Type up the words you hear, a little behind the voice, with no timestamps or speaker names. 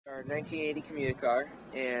our 1980 Comuta-Car,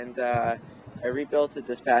 and I rebuilt it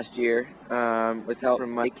this past year with help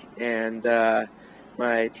from Mike and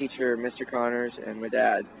my teacher, Mr. Connors, and my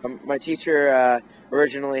dad. My teacher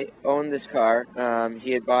originally owned this car.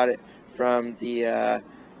 He had bought it from the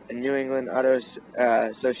New England Auto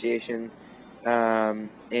Association, and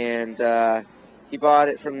he bought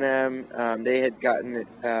it from them. They had gotten it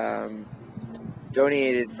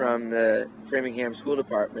donated from the Framingham School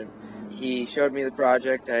Department. He showed me the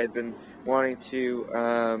project. I had been wanting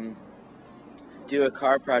to do a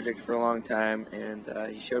car project for a long time, and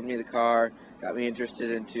he showed me the car, got me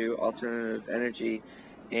interested into alternative energy,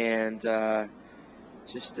 and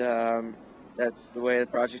that's the way the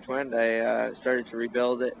project went. I started to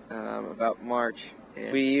rebuild it about March.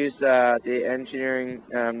 And we used the engineering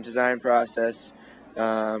design process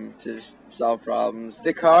to just solve problems.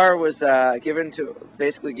 The car was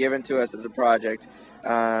basically given to us as a project,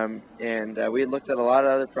 and we looked at a lot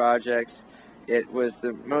of other projects. It was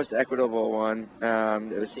the most equitable one.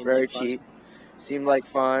 It was very cheap, seemed like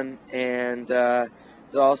fun, and it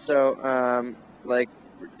also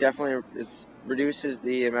definitely reduces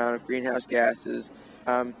the amount of greenhouse gases.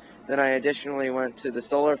 Then I additionally went to the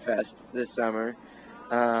Solar Fest this summer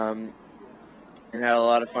and had a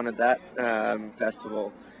lot of fun at that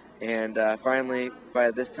festival. And finally,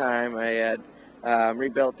 by this time, I had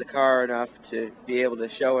rebuilt the car enough to be able to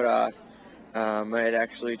show it off. I had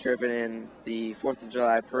actually driven in the 4th of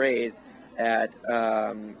July parade at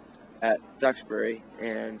Duxbury,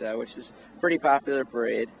 and which is a pretty popular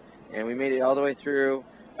parade. And we made it all the way through,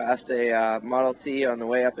 past a Model T on the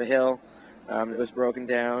way up a hill. It was broken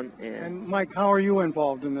down. And Mike, how are you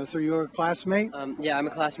involved in this? Are you a classmate? Yeah, I'm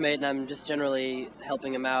a classmate, and I'm just generally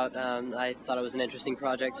helping him out. I thought it was an interesting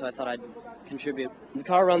project, so I thought I'd contribute. The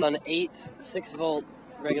car runs on 8 6-volt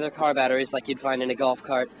regular car batteries like you'd find in a golf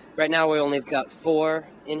cart. Right now we only have got 4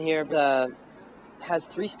 in here. It has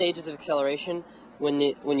 3 stages of acceleration. When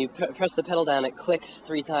you press the pedal down, it clicks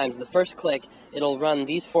 3 times. The first click, it'll run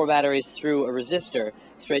these 4 batteries through a resistor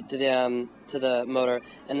straight to the motor,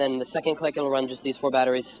 and then the second click, it'll run just these 4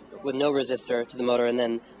 batteries with no resistor to the motor, and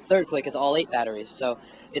then third click is all 8 batteries. So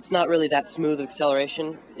it's not really that smooth of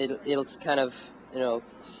acceleration. It'll kind of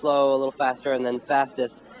slow, a little faster, and then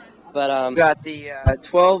fastest. But we've got the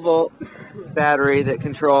 12-volt battery that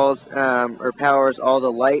controls or powers all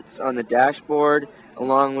the lights on the dashboard,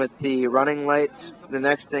 along with the running lights. The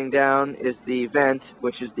next thing down is the vent,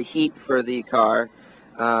 which is the heat for the car,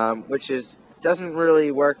 which doesn't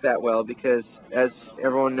really work that well because, as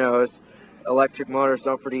everyone knows, electric motors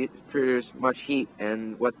don't produce much heat,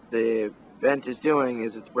 and what the vent is doing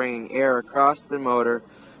is it's bringing air across the motor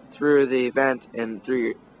through the vent and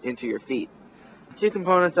into your feet. The 2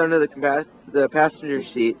 components under the passenger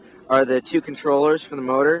seat are the 2 controllers for the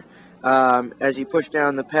motor. As you push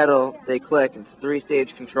down the pedal, they click. It's a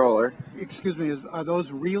 3-stage controller. Excuse me, are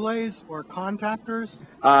those relays or contactors?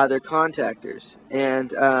 They're contactors.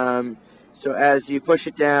 And so as you push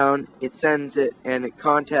it down, it sends it and it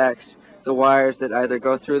contacts the wires that either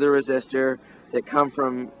go through the resistor that come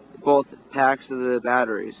from both packs of the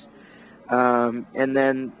batteries. And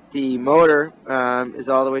then the motor is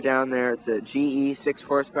all the way down there. It's a GE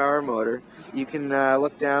 6-horsepower motor. You can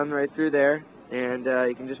look down right through there, and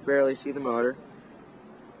you can just barely see the motor.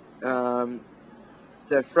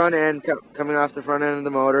 The front end, coming off the front end of the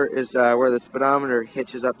motor, is where the speedometer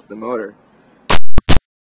hitches up to the motor.